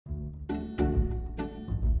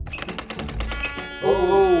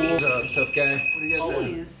Oh, tough guy. What do you got there?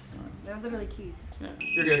 Keys. They're literally keys. Yeah,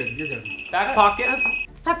 you're good. You're good. Back pocket.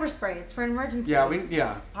 It's pepper spray. It's for an emergency. Yeah,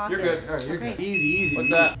 Pocket. You're good. All right, you're good. Easy. What's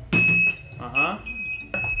that? Uh-huh.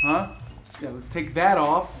 Huh? Yeah, let's take that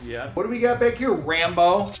off. Yeah. What do we got back here,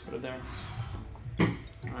 Rambo? Put it there. All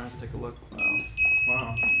right, let's take a look.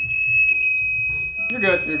 Wow. You're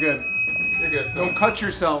good. You're good. You're good. Don't cut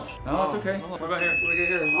yourself. No, it's okay. What about here? What do we got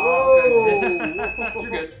here? Oh, Whoa.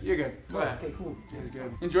 You're good. You're good. Go ahead. Okay, cool. You're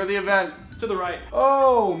good. Enjoy the event. It's to the right.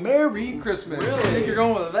 Oh, Merry Christmas. Really? I think you're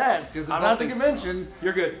going with that because it's I don't not the think convention. So.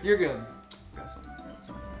 You're good. You're good.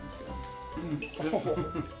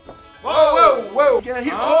 Whoa! Get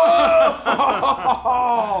here. Oh!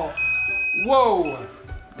 Whoa!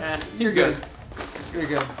 You're good. You're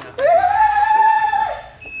good.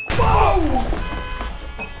 Whoa!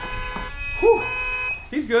 Whew.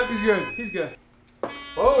 He's good. He's good. He's good.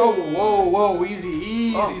 Whoa!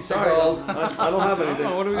 Easy, sorry. Seagull. I don't have anything.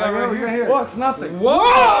 Oh, what do we got right here? Well, it's nothing. Whoa!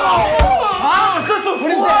 What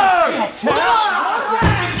is that?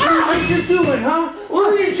 What are you doing, huh? What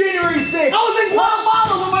are you, January 6th? I was in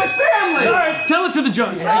Guatemala with my family. All right, tell it to the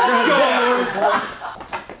judge.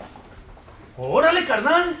 ¡Órale,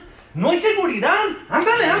 carnal! ¡No hay seguridad! ¡Anda